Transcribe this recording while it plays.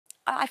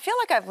I feel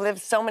like I've lived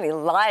so many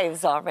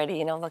lives already,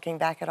 you know, looking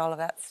back at all of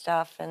that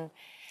stuff. And,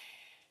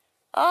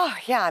 oh,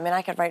 yeah, I mean,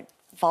 I could write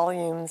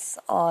volumes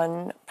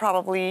on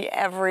probably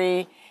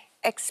every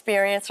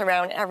experience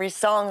around every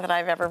song that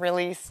I've ever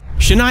released.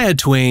 Shania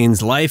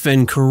Twain's life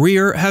and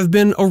career have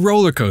been a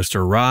roller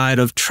coaster ride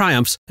of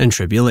triumphs and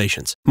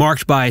tribulations,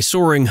 marked by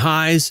soaring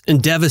highs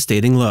and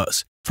devastating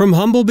lows. From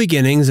humble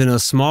beginnings in a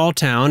small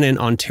town in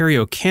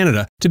Ontario,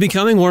 Canada, to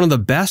becoming one of the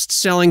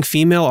best-selling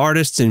female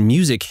artists in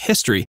music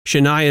history,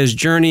 Shania's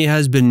journey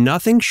has been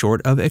nothing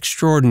short of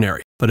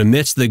extraordinary. But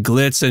amidst the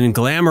glitz and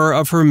glamour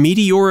of her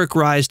meteoric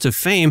rise to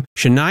fame,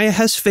 Shania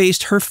has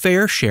faced her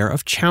fair share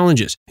of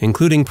challenges,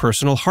 including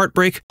personal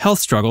heartbreak, health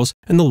struggles,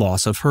 and the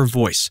loss of her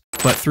voice.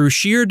 But through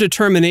sheer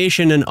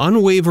determination and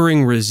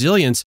unwavering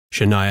resilience,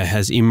 Shania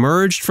has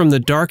emerged from the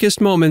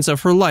darkest moments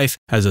of her life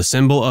as a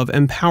symbol of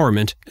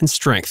empowerment and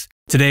strength.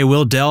 Today,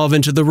 we'll delve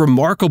into the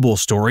remarkable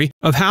story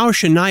of how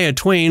Shania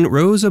Twain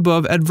rose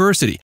above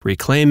adversity,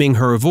 reclaiming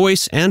her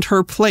voice and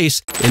her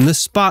place in the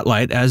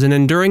spotlight as an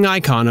enduring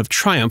icon of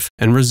triumph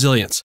and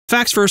resilience.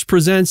 Facts First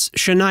presents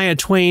Shania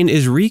Twain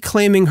is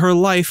reclaiming her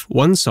life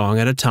one song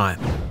at a time.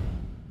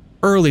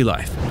 Early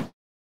life.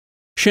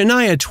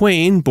 Shania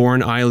Twain,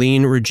 born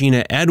Eilleen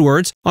Regina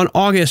Edwards on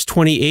August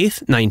 28,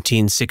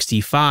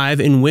 1965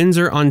 in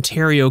Windsor,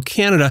 Ontario,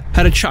 Canada,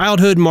 had a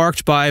childhood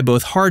marked by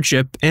both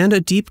hardship and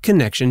a deep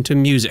connection to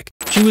music.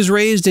 She was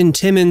raised in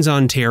Timmins,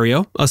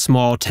 Ontario, a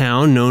small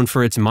town known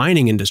for its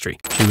mining industry.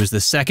 She was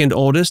the second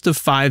oldest of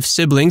 5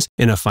 siblings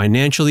in a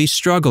financially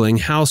struggling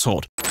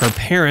household. Her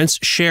parents,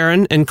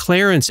 Sharon and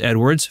Clarence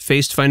Edwards,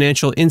 faced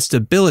financial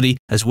instability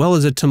as well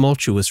as a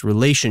tumultuous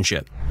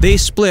relationship. They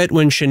split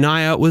when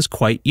Shania was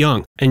quite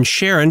young, and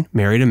Sharon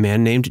married a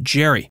man named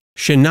Jerry.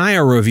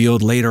 Shania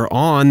revealed later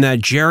on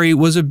that Jerry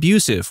was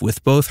abusive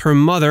with both her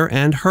mother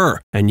and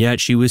her, and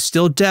yet she was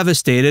still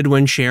devastated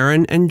when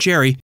Sharon and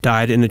Jerry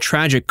died in a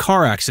tragic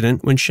car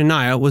accident when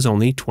Shania was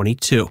only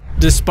 22.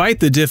 Despite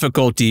the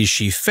difficulties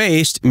she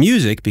faced,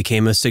 music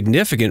became a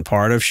significant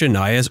part of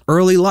Shania's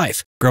early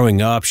life.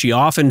 Growing up, she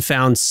often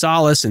found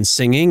solace in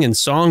singing and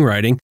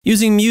songwriting,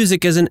 using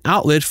music as an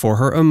outlet for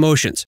her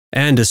emotions.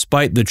 And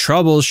despite the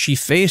troubles she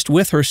faced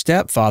with her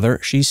stepfather,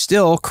 she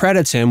still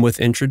credits him with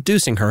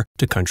introducing her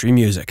to country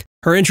music.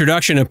 Her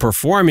introduction to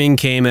performing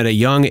came at a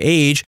young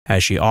age,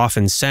 as she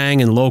often sang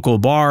in local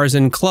bars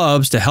and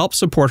clubs to help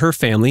support her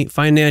family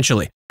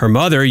financially. Her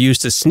mother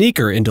used to sneak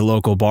her into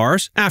local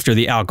bars after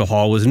the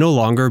alcohol was no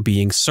longer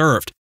being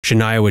served.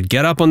 Shania would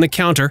get up on the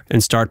counter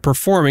and start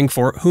performing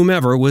for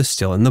whomever was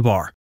still in the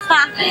bar.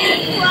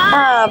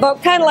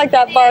 But kind of like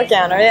that bar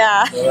counter,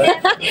 yeah.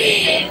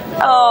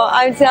 Oh,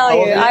 I'm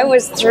telling you, I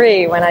was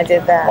 3 when I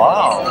did that.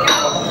 Wow.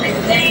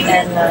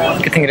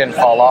 And Good thing it didn't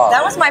fall off.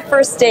 that was my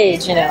first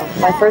stage, you know,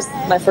 my first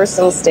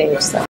little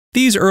stage. So.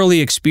 These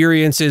early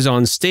experiences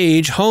on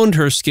stage honed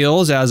her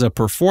skills as a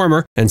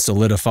performer and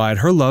solidified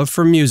her love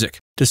for music.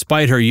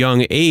 Despite her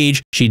young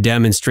age, she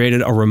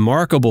demonstrated a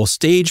remarkable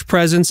stage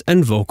presence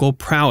and vocal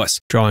prowess,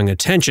 drawing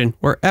attention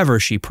wherever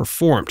she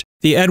performed.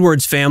 The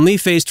Edwards family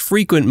faced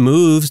frequent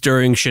moves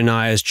during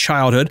Shania's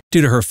childhood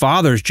due to her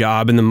father's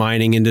job in the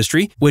mining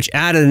industry, which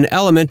added an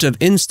element of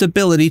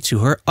instability to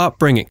her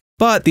upbringing.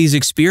 But these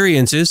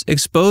experiences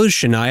exposed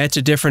Shania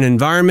to different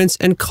environments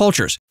and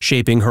cultures,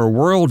 shaping her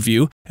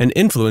worldview and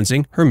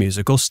influencing her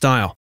musical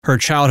style. Her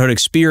childhood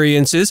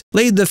experiences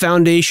laid the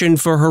foundation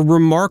for her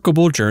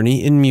remarkable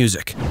journey in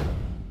music.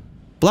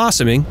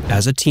 Blossoming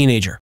as a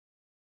teenager.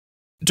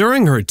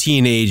 During her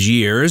teenage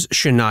years,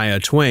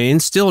 Shania Twain,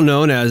 still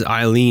known as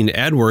Eilleen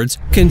Edwards,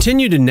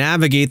 continued to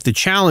navigate the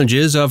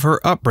challenges of her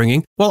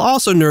upbringing while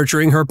also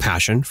nurturing her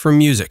passion for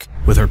music.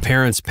 With her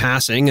parents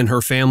passing and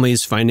her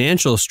family's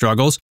financial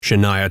struggles,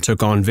 Shania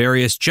took on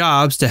various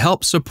jobs to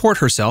help support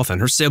herself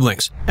and her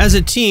siblings. As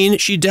a teen,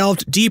 she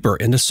delved deeper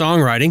into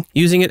songwriting,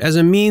 using it as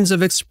a means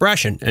of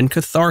expression and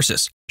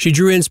catharsis. She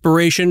drew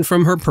inspiration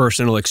from her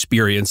personal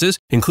experiences,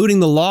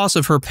 including the loss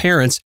of her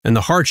parents and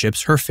the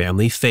hardships her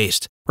family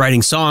faced.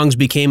 Writing songs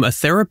became a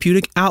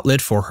therapeutic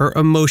outlet for her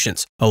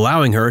emotions,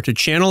 allowing her to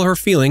channel her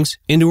feelings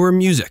into her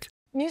music.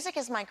 Music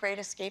is my great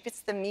escape.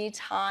 It's the me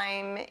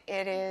time.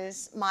 It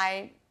is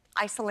my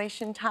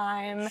isolation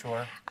time.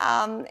 Sure.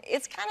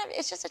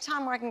 It's just a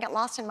time where I can get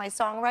lost in my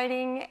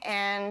songwriting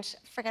and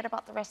forget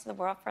about the rest of the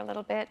world for a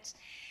little bit.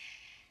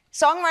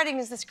 Songwriting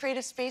is this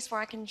creative space where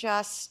I can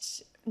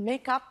just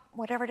make up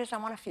whatever it is I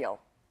want to feel.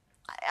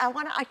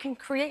 I can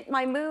create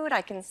my mood,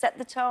 I can set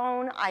the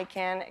tone, I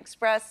can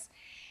express.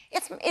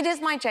 It is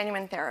my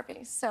genuine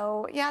therapy.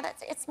 So yeah,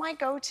 it's my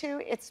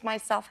go-to, it's my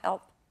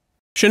self-help.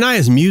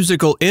 Shania's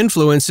musical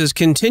influences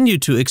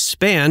continued to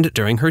expand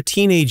during her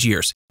teenage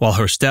years. While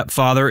her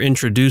stepfather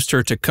introduced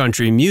her to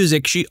country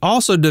music, she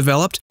also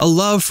developed a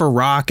love for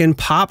rock and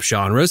pop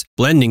genres,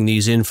 blending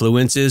these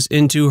influences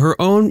into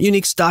her own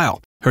unique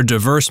style. Her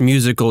diverse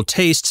musical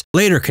tastes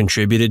later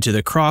contributed to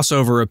the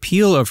crossover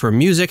appeal of her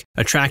music,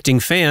 attracting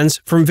fans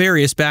from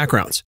various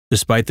backgrounds.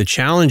 Despite the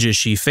challenges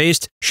she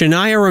faced,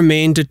 Shania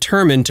remained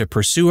determined to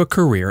pursue a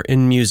career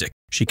in music.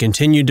 She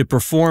continued to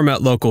perform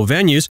at local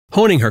venues,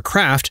 honing her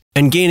craft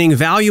and gaining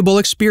valuable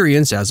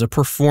experience as a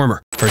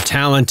performer. Her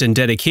talent and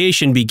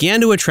dedication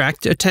began to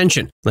attract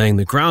attention, laying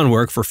the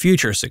groundwork for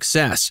future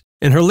success.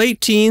 In her late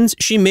teens,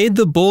 she made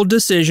the bold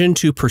decision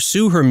to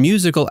pursue her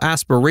musical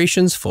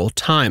aspirations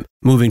full-time,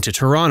 moving to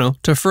Toronto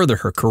to further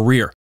her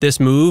career. This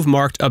move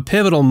marked a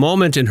pivotal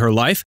moment in her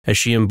life as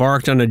she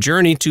embarked on a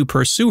journey to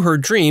pursue her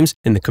dreams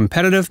in the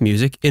competitive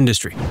music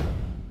industry.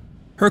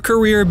 Her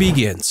career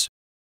begins.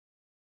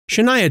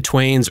 Shania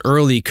Twain's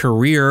early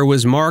career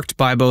was marked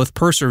by both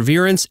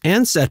perseverance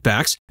and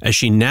setbacks as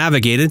she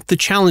navigated the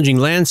challenging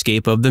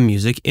landscape of the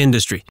music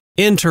industry.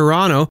 In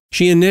Toronto,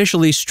 she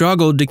initially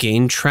struggled to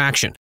gain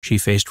traction. She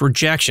faced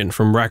rejection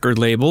from record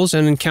labels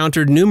and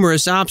encountered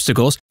numerous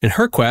obstacles in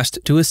her quest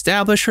to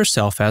establish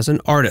herself as an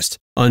artist.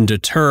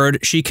 Undeterred,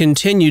 she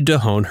continued to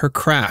hone her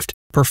craft,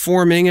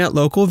 performing at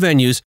local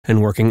venues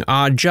and working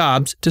odd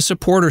jobs to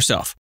support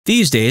herself.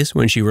 These days,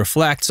 when she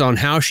reflects on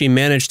how she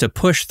managed to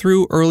push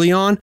through early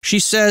on, she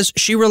says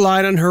she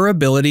relied on her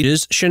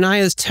abilities.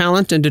 Shania's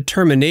talent and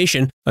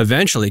determination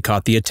eventually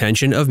caught the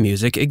attention of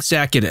music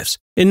executives.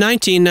 In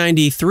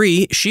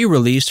 1993, she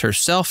released her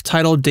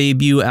self-titled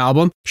debut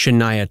album,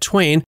 Shania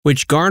Twain,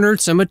 which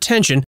garnered some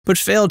attention but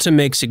failed to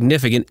make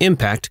significant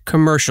impact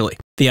commercially.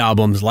 The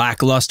album's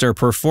lackluster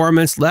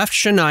performance left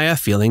Shania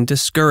feeling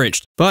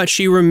discouraged, but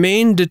she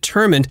remained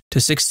determined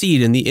to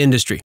succeed in the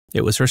industry.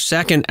 It was her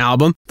second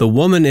album, The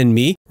Woman in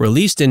Me,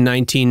 released in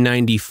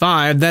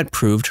 1995, that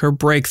proved her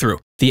breakthrough.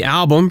 The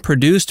album,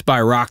 produced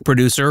by rock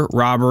producer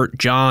Robert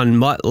John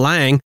Mutt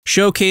Lange,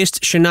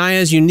 showcased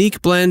Shania's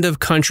unique blend of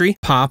country,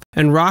 pop,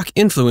 and rock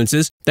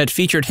influences that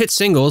featured hit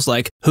singles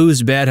like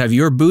Whose Bed Have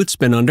Your Boots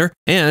Been Under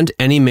and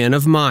Any Man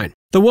of Mine.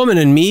 The Woman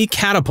in Me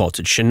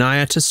catapulted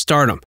Shania to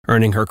stardom,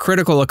 earning her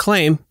critical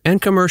acclaim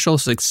and commercial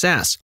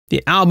success.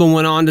 The album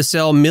went on to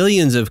sell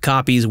millions of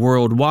copies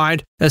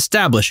worldwide,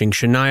 establishing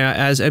Shania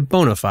as a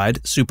bona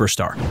fide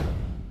superstar.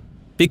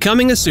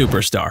 Becoming a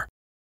superstar.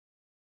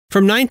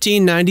 From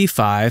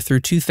 1995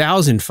 through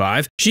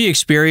 2005, she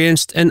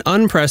experienced an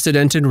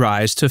unprecedented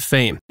rise to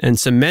fame and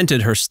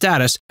cemented her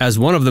status as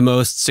one of the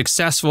most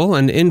successful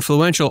and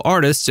influential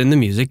artists in the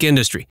music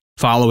industry.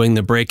 Following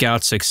the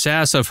breakout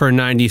success of her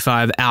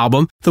 '95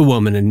 album, The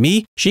Woman in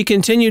Me, she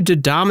continued to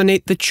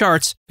dominate the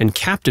charts and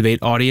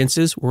captivate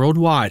audiences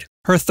worldwide.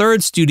 Her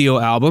third studio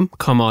album,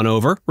 Come On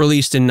Over,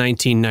 released in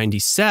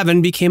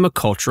 1997, became a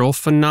cultural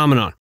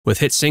phenomenon. With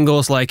hit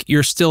singles like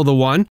You're Still the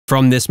One,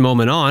 From This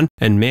Moment On,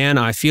 and Man,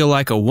 I Feel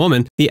Like a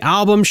Woman, the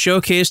album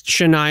showcased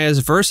Shania's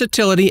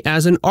versatility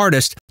as an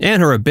artist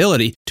and her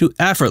ability to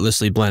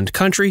effortlessly blend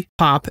country,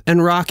 pop,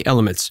 and rock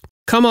elements.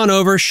 Come On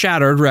Over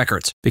shattered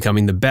records,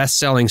 becoming the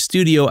best-selling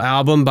studio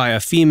album by a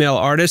female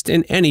artist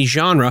in any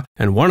genre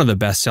and one of the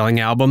best-selling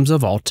albums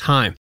of all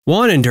time.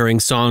 One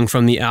enduring song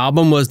from the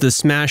album was the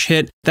smash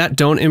hit That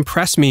Don't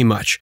Impress Me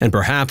Much, and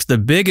perhaps the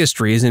biggest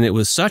reason it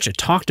was such a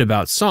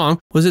talked-about song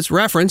was its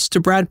reference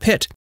to Brad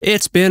Pitt.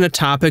 It's been a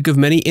topic of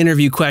many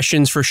interview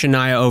questions for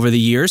Shania over the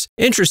years.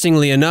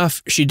 Interestingly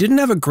enough, she didn't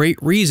have a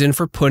great reason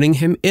for putting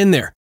him in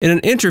there. In an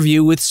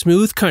interview with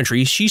Smooth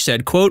Country, she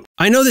said, quote,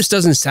 "I know this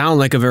doesn't sound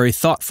like a very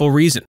thoughtful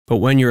reason, but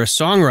when you're a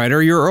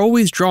songwriter, you're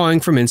always drawing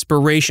from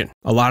inspiration.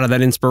 A lot of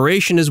that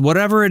inspiration is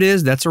whatever it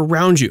is that's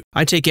around you.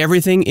 I take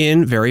everything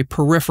in very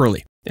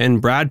peripherally.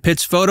 And Brad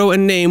Pitt's photo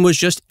and name was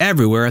just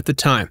everywhere at the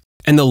time.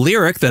 And the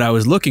lyric that I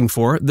was looking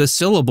for, the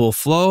syllable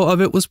flow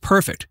of it was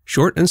perfect,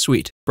 short and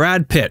sweet.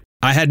 Brad Pitt.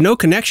 I had no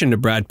connection to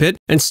Brad Pitt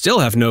and still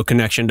have no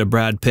connection to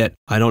Brad Pitt.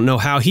 I don't know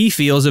how he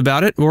feels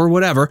about it or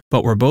whatever,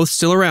 but we're both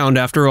still around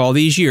after all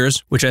these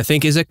years, which I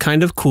think is a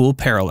kind of cool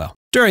parallel."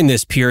 During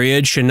this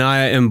period,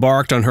 Shania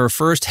embarked on her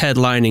first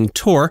headlining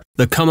tour,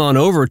 the Come On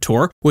Over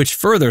Tour, which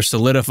further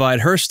solidified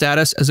her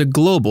status as a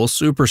global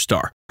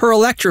superstar. Her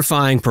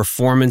electrifying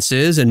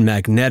performances and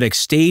magnetic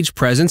stage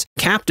presence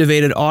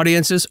captivated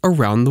audiences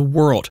around the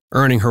world,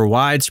 earning her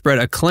widespread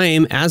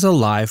acclaim as a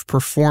live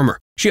performer.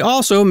 She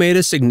also made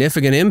a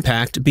significant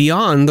impact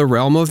beyond the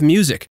realm of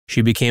music.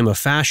 She became a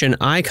fashion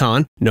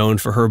icon, known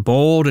for her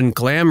bold and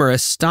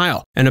glamorous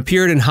style, and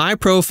appeared in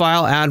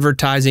high-profile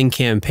advertising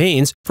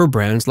campaigns for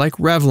brands like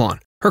Revlon.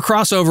 Her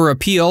crossover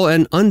appeal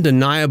and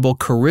undeniable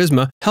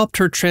charisma helped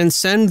her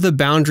transcend the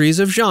boundaries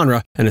of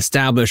genre and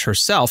establish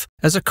herself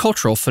as a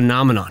cultural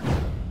phenomenon.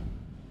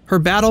 Her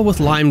battle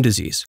with Lyme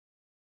disease.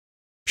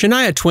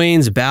 Shania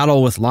Twain's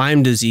battle with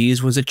Lyme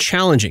disease was a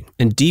challenging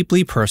and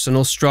deeply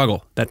personal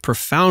struggle that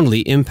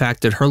profoundly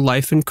impacted her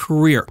life and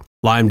career.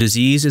 Lyme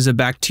disease is a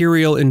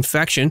bacterial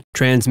infection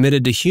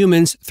transmitted to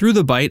humans through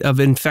the bite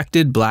of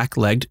infected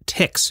black-legged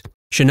ticks.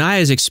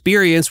 Shania's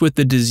experience with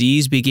the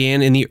disease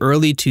began in the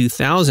early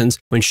 2000s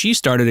when she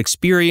started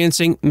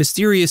experiencing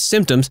mysterious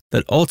symptoms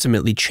that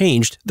ultimately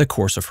changed the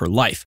course of her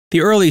life. The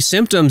early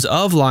symptoms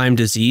of Lyme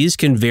disease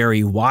can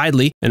vary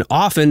widely and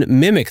often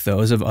mimic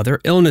those of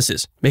other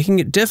illnesses, making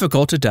it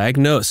difficult to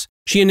diagnose.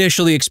 She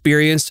initially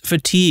experienced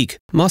fatigue,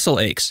 muscle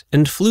aches,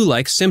 and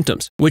flu-like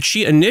symptoms, which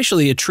she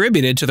initially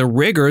attributed to the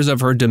rigors of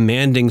her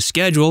demanding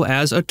schedule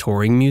as a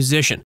touring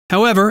musician.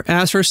 However,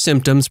 as her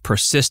symptoms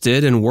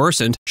persisted and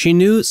worsened, she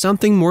knew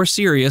something more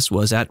serious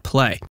was at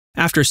play.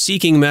 After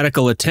seeking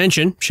medical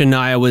attention,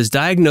 Shania was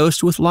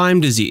diagnosed with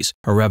Lyme disease,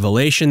 a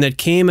revelation that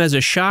came as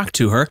a shock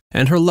to her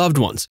and her loved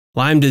ones.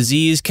 Lyme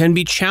disease can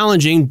be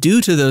challenging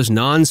due to those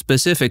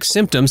non-specific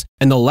symptoms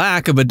and the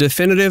lack of a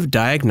definitive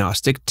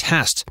diagnostic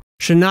test.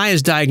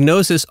 Shania's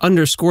diagnosis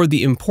underscored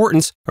the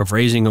importance of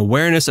raising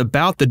awareness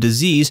about the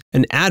disease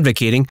and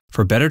advocating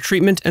for better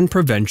treatment and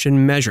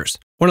prevention measures.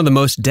 One of the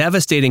most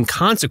devastating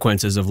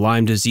consequences of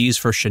Lyme disease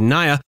for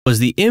Shania was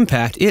the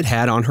impact it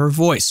had on her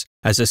voice.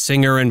 As a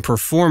singer and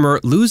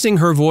performer, losing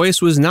her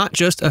voice was not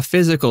just a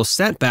physical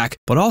setback,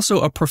 but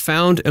also a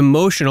profound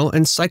emotional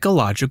and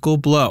psychological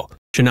blow.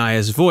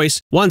 Shania's voice,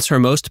 once her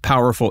most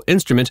powerful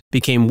instrument,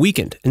 became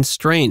weakened and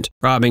strained,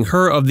 robbing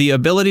her of the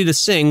ability to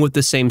sing with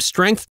the same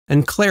strength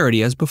and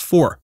clarity as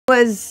before.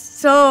 I was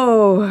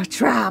so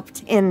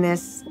trapped in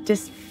this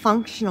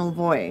dysfunctional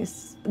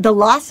voice. The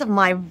loss of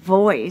my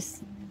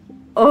voice,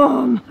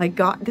 oh my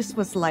God, this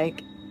was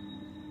like,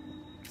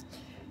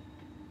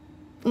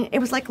 it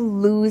was like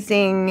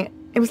losing,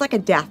 it was like a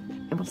death.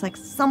 It was like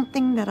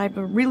something that I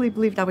really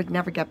believed I would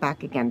never get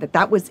back again,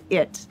 that was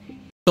it.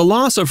 The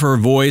loss of her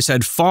voice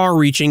had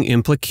far-reaching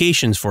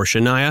implications for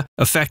Shania,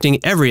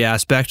 affecting every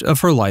aspect of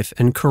her life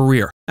and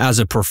career. As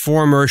a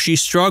performer, she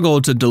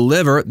struggled to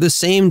deliver the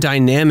same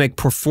dynamic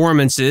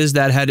performances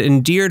that had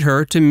endeared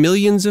her to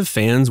millions of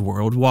fans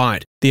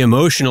worldwide. The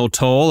emotional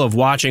toll of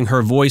watching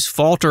her voice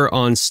falter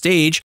on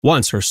stage,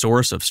 once her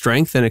source of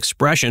strength and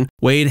expression,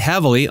 weighed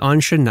heavily on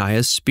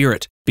Shania's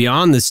spirit.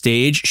 Beyond the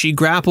stage, she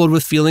grappled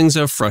with feelings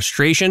of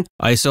frustration,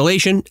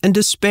 isolation, and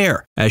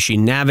despair as she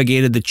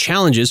navigated the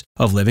challenges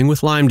of living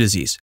with Lyme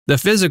disease. The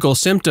physical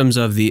symptoms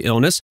of the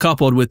illness,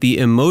 coupled with the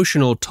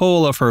emotional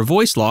toll of her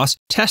voice loss,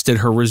 tested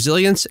her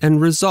resilience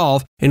and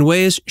resolve in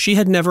ways she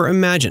had never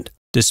imagined.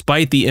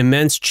 Despite the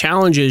immense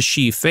challenges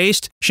she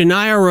faced,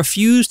 Shania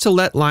refused to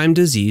let Lyme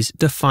disease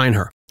define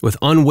her. With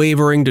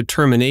unwavering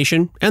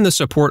determination and the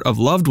support of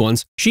loved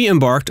ones, she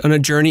embarked on a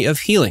journey of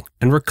healing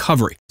and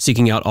recovery,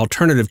 seeking out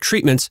alternative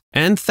treatments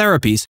and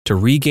therapies to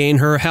regain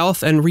her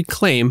health and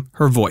reclaim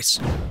her voice.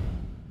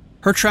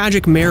 Her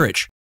tragic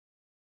marriage.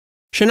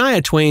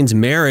 Shania Twain's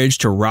marriage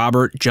to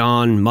Robert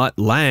John Mutt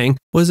Lange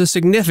was a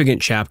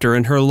significant chapter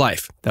in her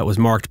life that was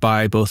marked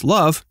by both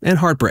love and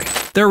heartbreak.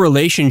 Their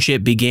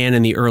relationship began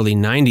in the early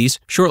 90s,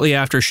 shortly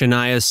after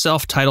Shania's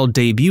self-titled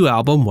debut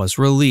album was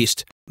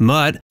released.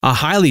 Mutt, a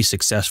highly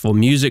successful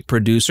music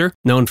producer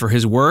known for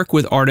his work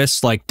with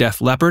artists like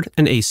Def Leppard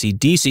and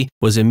AC/DC,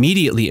 was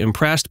immediately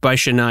impressed by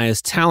Shania's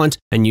talent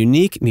and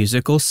unique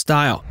musical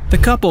style. The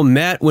couple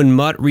met when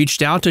Mutt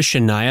reached out to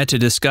Shania to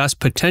discuss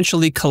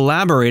potentially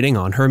collaborating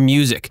on her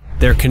music.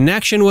 Their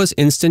connection was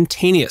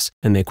instantaneous,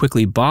 and they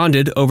quickly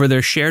bonded over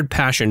their shared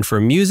passion for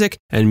music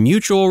and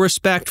mutual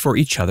respect for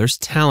each other's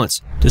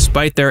talents.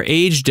 Despite their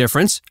age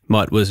difference,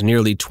 Mutt was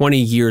nearly 20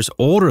 years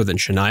older than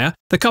Shania,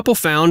 the couple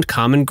found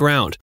common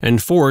ground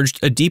and forged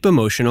a deep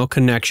emotional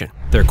connection.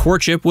 Their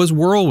courtship was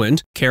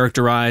whirlwind,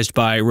 characterized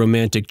by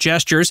romantic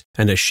gestures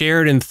and a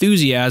shared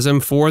enthusiasm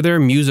for their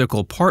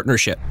musical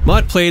partnership.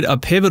 Mutt played a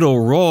pivotal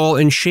role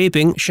in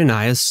shaping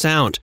Shania's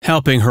sound,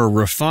 helping her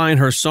refine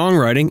her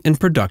songwriting and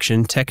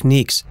production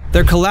techniques.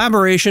 Their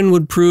collaboration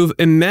would prove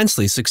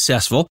immensely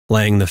successful,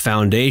 laying the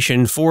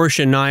foundation for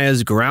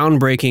Shania's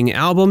groundbreaking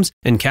albums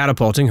and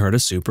catapulting her to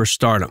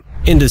superstardom.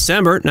 In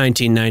December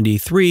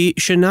 1993,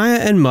 Shania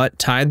and Mutt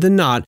tied the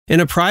knot in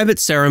a private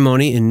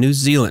ceremony in New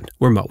Zealand,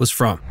 where Mutt was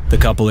from. The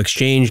couple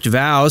exchanged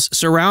vows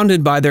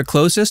surrounded by their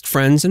closest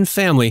friends and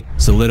family,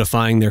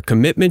 solidifying their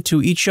commitment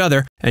to each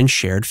other and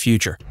shared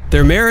future.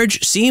 Their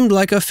marriage seemed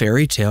like a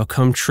fairy tale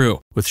come true,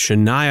 with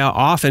Shania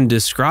often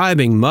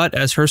describing Mutt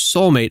as her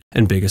soulmate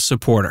and biggest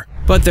supporter.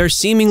 But their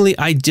seemingly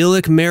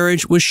idyllic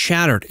marriage was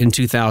shattered in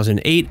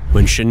 2008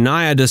 when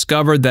Shania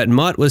discovered that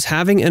Mutt was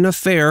having an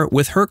affair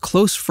with her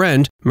close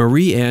friend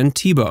Marie-Anne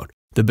Thibault.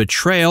 The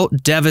betrayal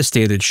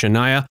devastated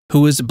Shania,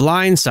 who was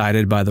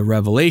blindsided by the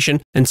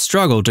revelation and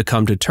struggled to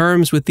come to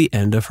terms with the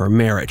end of her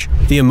marriage.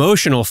 The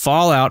emotional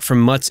fallout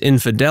from Mutt's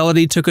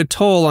infidelity took a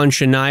toll on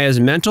Shania's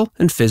mental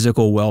and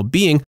physical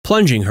well-being,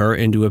 plunging her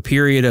into a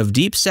period of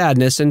deep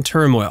sadness and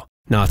turmoil.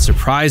 Not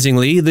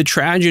surprisingly, the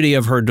tragedy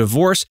of her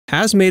divorce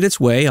has made its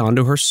way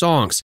onto her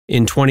songs.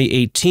 In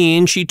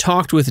 2018, she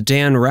talked with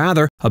Dan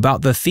Rather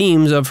about the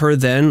themes of her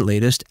then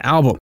latest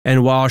album.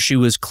 And while she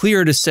was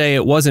clear to say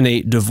it wasn't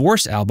a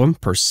divorce album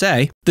per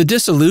se, the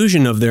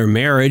disillusion of their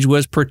marriage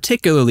was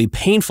particularly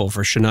painful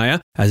for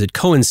Shania as it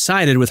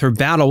coincided with her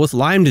battle with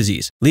Lyme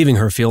disease, leaving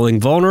her feeling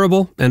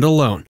vulnerable and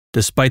alone.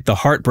 Despite the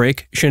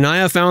heartbreak,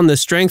 Shania found the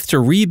strength to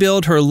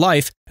rebuild her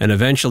life and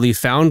eventually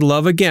found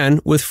love again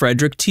with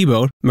Frederick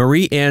Thibault,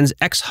 Marie-Anne's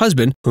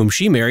ex-husband, whom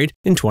she married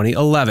in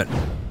 2011.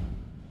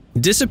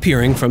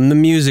 Disappearing from the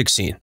music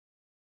scene.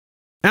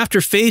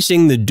 After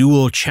facing the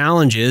dual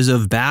challenges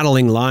of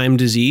battling Lyme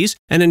disease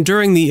and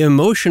enduring the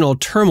emotional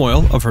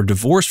turmoil of her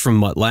divorce from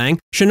Mutt Lange,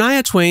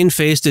 Shania Twain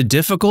faced a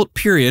difficult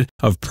period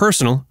of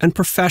personal and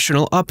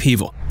professional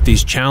upheaval.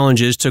 These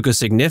challenges took a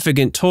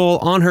significant toll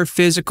on her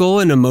physical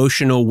and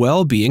emotional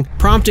well-being,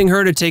 prompting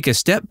her to take a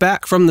step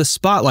back from the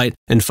spotlight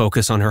and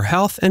focus on her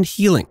health and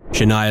healing.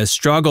 Shania's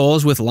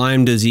struggles with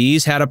Lyme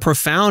disease had a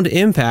profound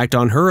impact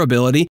on her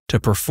ability to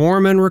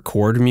perform and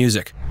record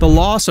music. The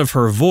loss of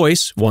her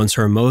voice, once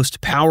her most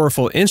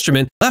powerful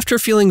instrument, left her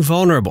feeling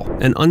vulnerable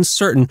and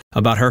uncertain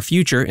about her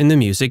future in the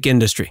music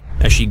industry.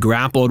 As she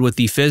grappled with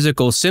the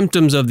physical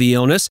symptoms of the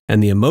illness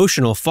and the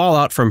emotional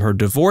fallout from her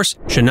divorce,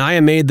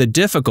 Shania made the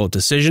difficult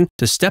decision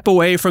to step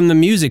away from the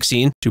music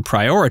scene to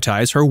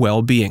prioritize her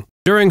well-being.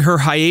 During her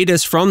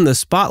hiatus from the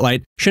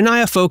spotlight,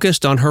 Shania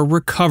focused on her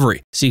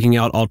recovery, seeking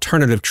out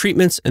alternative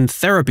treatments and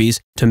therapies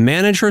to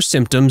manage her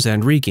symptoms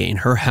and regain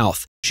her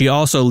health. She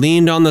also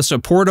leaned on the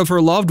support of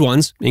her loved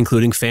ones,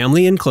 including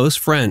family and close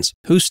friends,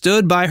 who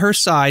stood by her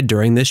side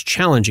during this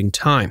challenging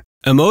time.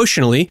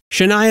 Emotionally,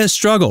 Shania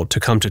struggled to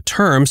come to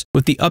terms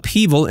with the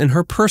upheaval in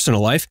her personal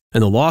life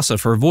and the loss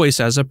of her voice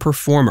as a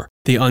performer.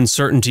 The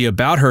uncertainty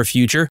about her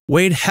future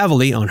weighed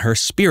heavily on her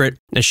spirit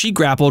as she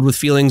grappled with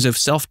feelings of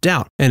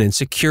self-doubt and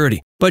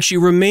insecurity. But she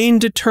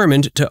remained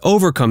determined to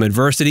overcome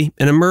adversity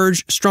and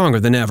emerge stronger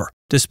than ever.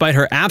 Despite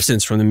her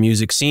absence from the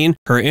music scene,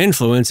 her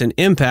influence and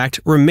impact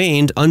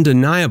remained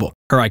undeniable.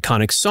 Her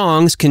iconic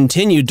songs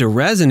continued to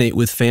resonate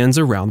with fans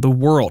around the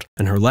world,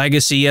 and her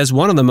legacy as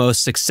one of the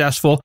most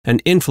successful and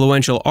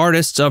influential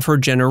artists of her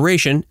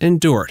generation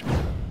endured.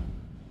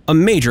 A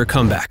major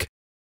comeback.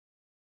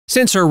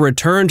 Since her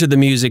return to the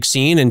music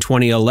scene in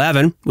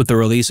 2011, with the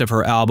release of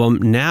her album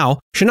Now,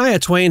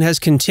 Shania Twain has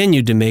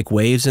continued to make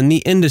waves in the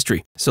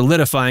industry,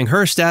 solidifying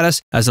her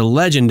status as a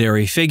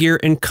legendary figure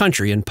in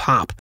country and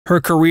pop. Her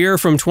career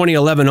from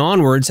 2011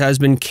 onwards has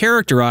been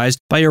characterized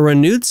by a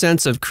renewed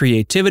sense of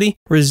creativity,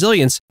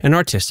 resilience, and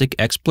artistic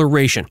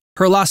exploration.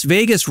 Her Las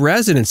Vegas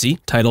residency,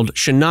 titled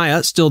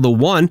Shania Still the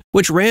One,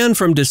 which ran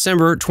from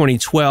December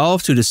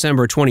 2012 to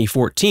December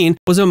 2014,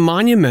 was a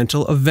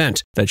monumental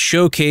event that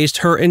showcased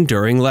her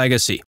enduring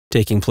legacy.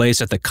 Taking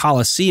place at the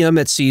Coliseum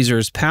at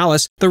Caesar's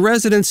Palace, the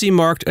residency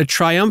marked a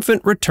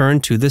triumphant return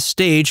to the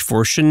stage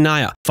for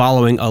Shania,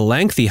 following a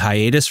lengthy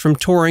hiatus from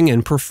touring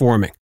and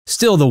performing.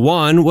 Still the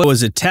One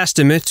was a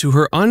testament to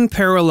her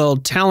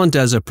unparalleled talent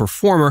as a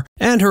performer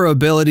and her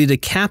ability to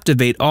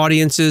captivate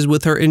audiences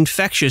with her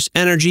infectious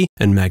energy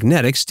and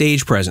magnetic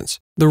stage presence.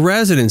 The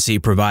residency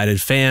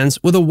provided fans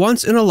with a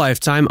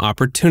once-in-a-lifetime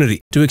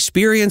opportunity to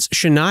experience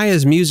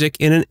Shania's music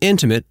in an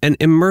intimate and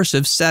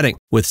immersive setting,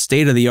 with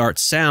state-of-the-art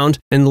sound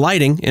and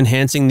lighting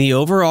enhancing the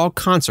overall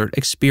concert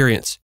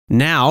experience.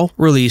 Now,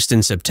 released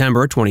in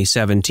September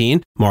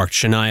 2017, marked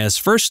Shania's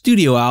first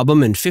studio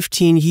album in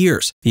 15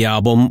 years. The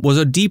album was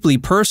a deeply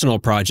personal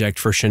project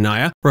for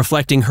Shania,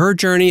 reflecting her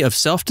journey of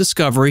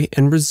self-discovery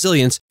and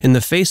resilience in the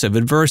face of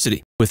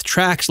adversity. With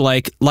tracks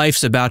like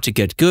Life's About to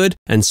Get Good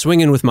and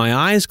Swingin' With My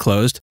Eyes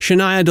Closed,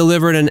 Shania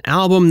delivered an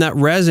album that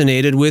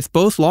resonated with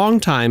both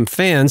longtime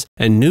fans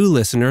and new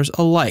listeners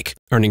alike,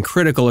 earning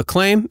critical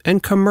acclaim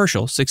and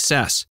commercial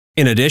success.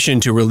 In addition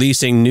to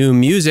releasing new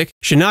music,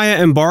 Shania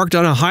embarked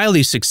on a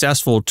highly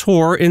successful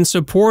tour in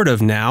support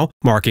of Now,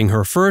 marking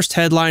her first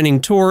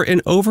headlining tour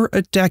in over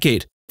a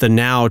decade. The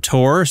Now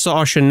tour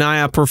saw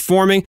Shania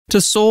performing to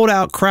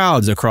sold-out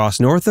crowds across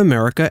North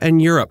America and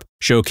Europe,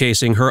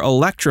 showcasing her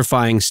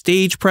electrifying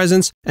stage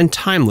presence and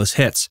timeless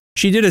hits.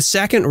 She did a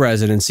second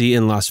residency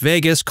in Las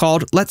Vegas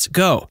called Let's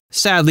Go.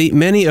 Sadly,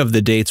 many of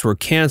the dates were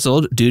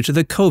canceled due to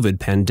the COVID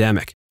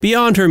pandemic.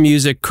 Beyond her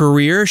music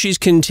career, she's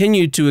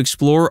continued to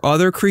explore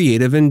other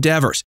creative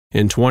endeavors.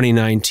 In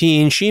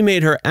 2019, she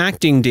made her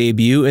acting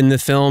debut in the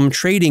film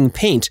Trading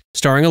Paint,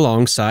 starring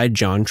alongside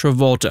John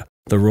Travolta.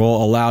 The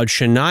role allowed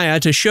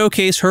Shania to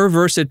showcase her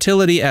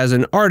versatility as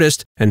an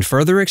artist and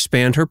further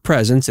expand her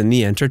presence in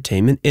the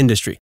entertainment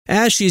industry.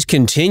 As she's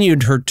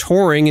continued her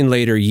touring in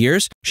later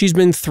years, she's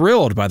been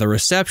thrilled by the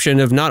reception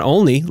of not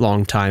only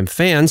longtime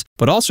fans,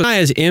 but also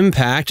Shania's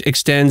impact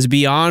extends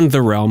beyond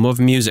the realm of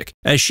music,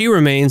 as she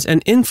remains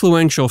an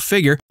influential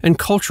figure and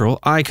cultural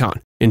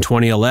icon. In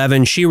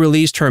 2011, she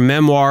released her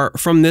memoir,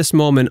 From This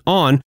Moment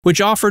On, which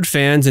offered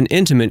fans an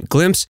intimate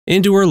glimpse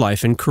into her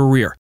life and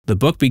career. The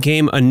book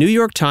became a New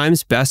York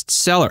Times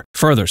bestseller,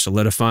 further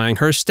solidifying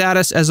her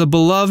status as a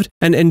beloved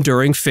and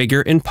enduring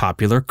figure in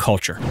popular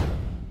culture.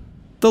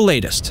 The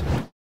latest.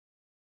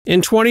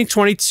 In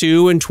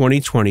 2022 and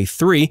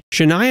 2023,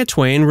 Shania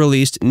Twain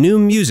released new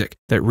music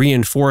that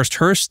reinforced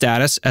her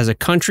status as a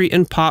country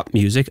and pop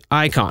music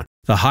icon.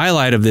 The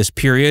highlight of this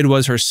period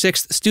was her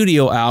sixth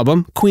studio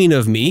album, Queen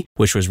of Me,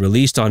 which was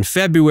released on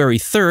February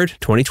 3,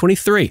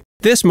 2023.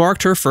 This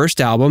marked her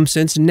first album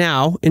since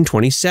Now in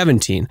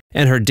 2017,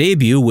 and her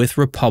debut with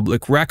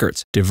Republic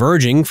Records,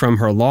 diverging from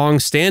her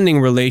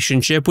long-standing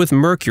relationship with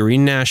Mercury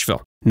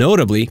Nashville.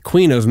 Notably,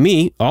 Queen of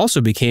Me also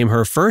became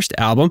her first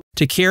album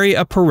to carry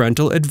a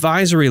parental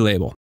advisory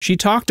label. She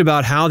talked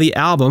about how the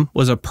album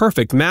was a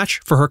perfect match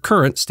for her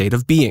current state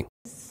of being.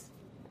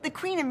 The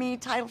Queen of Me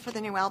title for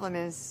the new album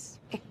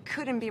it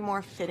couldn't be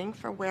more fitting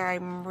for where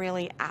I'm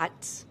really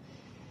at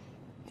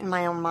in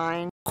my own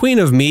mind. Queen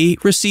of Me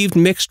received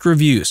mixed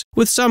reviews,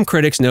 with some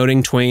critics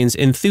noting Twain's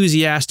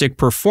enthusiastic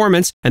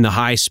performance and the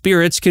high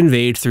spirits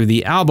conveyed through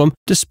the album,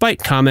 despite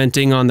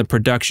commenting on the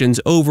production's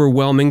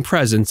overwhelming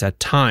presence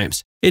at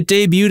times. It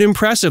debuted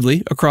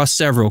impressively across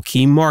several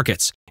key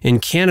markets. In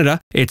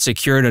Canada, it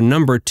secured a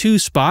number 2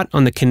 spot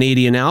on the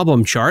Canadian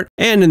album chart,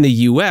 and in the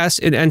US,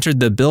 it entered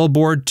the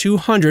Billboard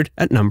 200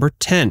 at number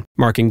 10,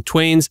 marking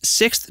Twain's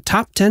 6th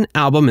top 10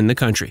 album in the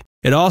country.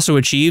 It also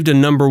achieved a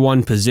number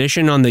 1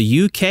 position on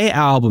the UK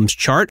Albums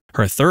Chart,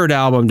 her 3rd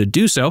album to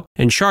do so,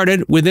 and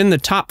charted within the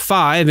top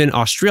 5 in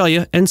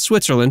Australia and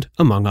Switzerland,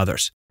 among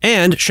others.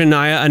 And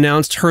Shania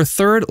announced her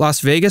 3rd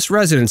Las Vegas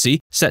residency,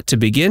 set to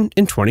begin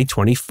in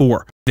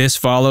 2024. This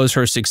follows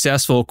her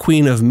successful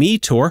Queen of Me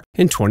tour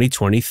in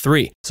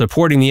 2023,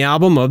 supporting the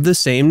album of the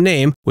same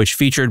name, which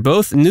featured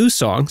both new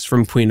songs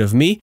from Queen of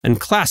Me and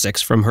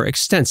classics from her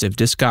extensive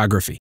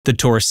discography. The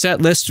tour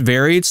setlist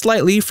varied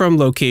slightly from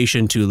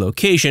location to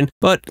location,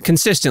 but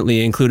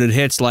consistently included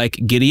hits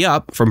like Giddy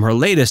Up from her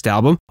latest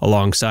album,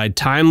 alongside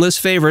timeless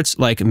favorites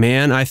like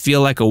Man, I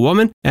Feel Like a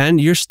Woman and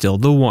You're Still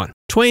the One.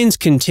 Twain's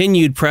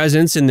continued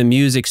presence in the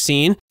music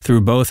scene, through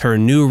both her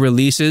new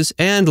releases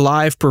and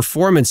live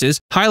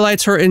performances,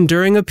 highlights her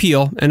enduring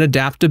appeal and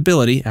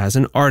adaptability as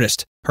an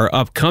artist. Her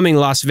upcoming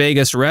Las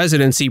Vegas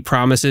residency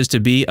promises to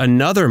be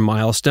another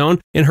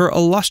milestone in her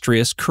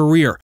illustrious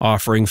career,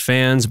 offering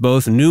fans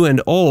both new and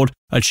old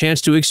a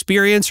chance to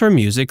experience her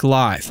music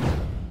live.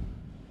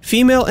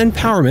 Female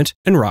empowerment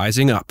and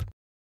rising up.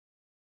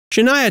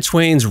 Shania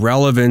Twain's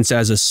relevance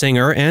as a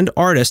singer and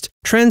artist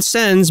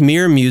transcends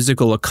mere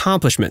musical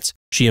accomplishments.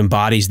 She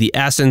embodies the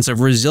essence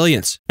of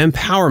resilience,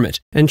 empowerment,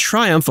 and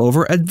triumph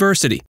over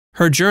adversity.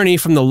 Her journey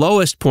from the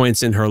lowest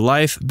points in her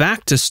life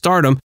back to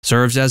stardom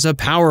serves as a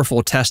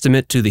powerful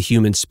testament to the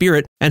human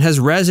spirit and has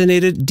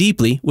resonated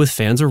deeply with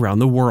fans around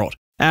the world.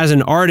 As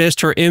an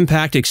artist, her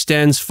impact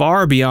extends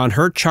far beyond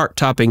her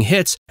chart-topping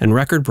hits and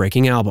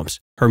record-breaking albums.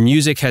 Her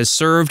music has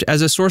served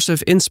as a source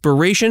of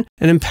inspiration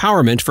and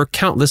empowerment for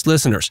countless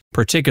listeners,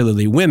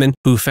 particularly women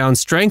who found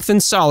strength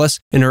and solace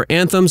in her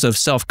anthems of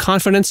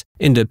self-confidence,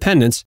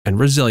 independence, and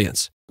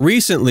resilience.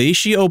 Recently,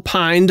 she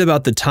opined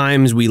about the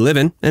times we live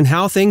in and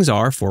how things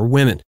are for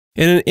women.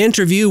 In an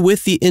interview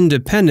with The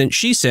Independent,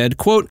 she said,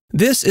 quote,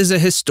 "This is a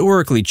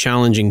historically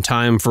challenging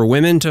time for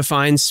women to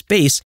find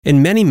space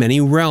in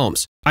many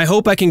realms. I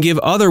hope I can give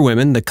other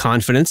women the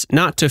confidence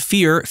not to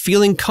fear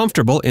feeling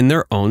comfortable in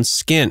their own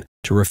skin,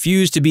 to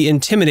refuse to be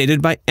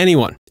intimidated by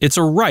anyone. It's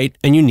a right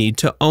and you need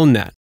to own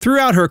that."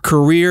 Throughout her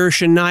career,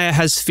 Shania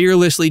has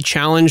fearlessly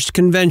challenged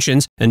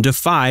conventions and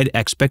defied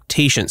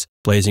expectations,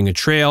 blazing a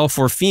trail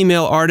for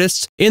female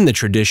artists in the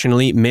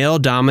traditionally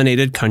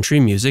male-dominated country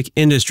music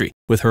industry.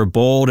 With her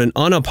bold and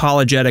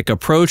unapologetic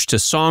approach to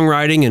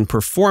songwriting and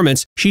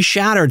performance, she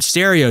shattered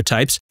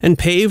stereotypes and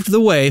paved the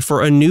way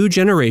for a new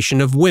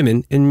generation of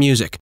women in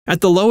music.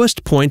 At the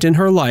lowest point in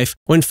her life,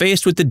 when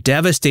faced with the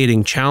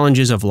devastating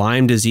challenges of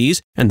Lyme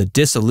disease and the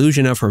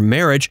disillusion of her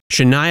marriage,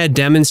 Shania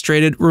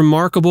demonstrated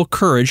remarkable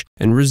courage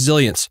and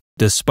resilience.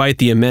 Despite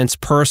the immense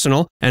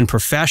personal and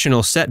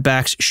professional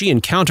setbacks she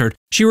encountered,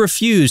 she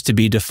refused to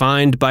be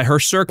defined by her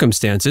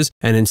circumstances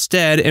and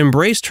instead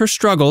embraced her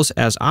struggles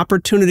as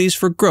opportunities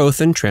for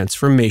growth and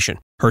transformation.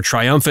 Her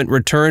triumphant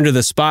return to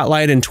the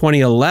spotlight in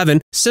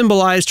 2011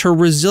 symbolized her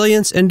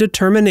resilience and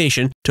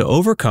determination to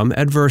overcome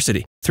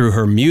adversity. Through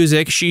her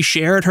music, she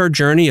shared her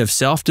journey of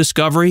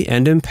self-discovery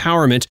and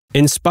empowerment,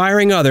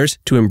 inspiring others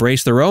to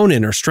embrace their own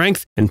inner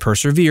strength and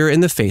persevere in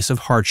the face of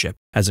hardship.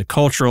 As a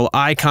cultural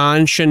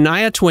icon,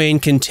 Shania Twain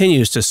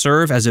continues to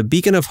serve as a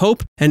beacon of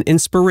hope and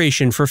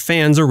inspiration for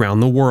fans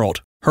around the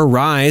world. Her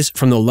rise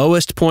from the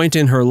lowest point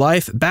in her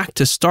life back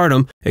to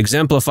stardom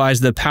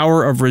exemplifies the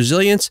power of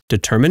resilience,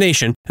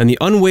 determination, and the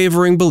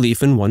unwavering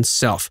belief in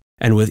oneself.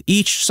 And with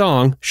each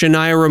song,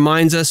 Shania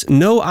reminds us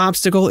no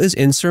obstacle is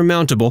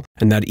insurmountable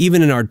and that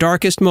even in our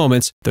darkest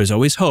moments, there's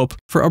always hope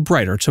for a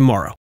brighter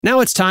tomorrow. Now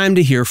it's time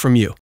to hear from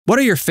you. What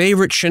are your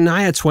favorite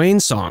Shania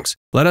Twain songs?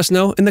 Let us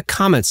know in the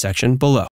comments section below.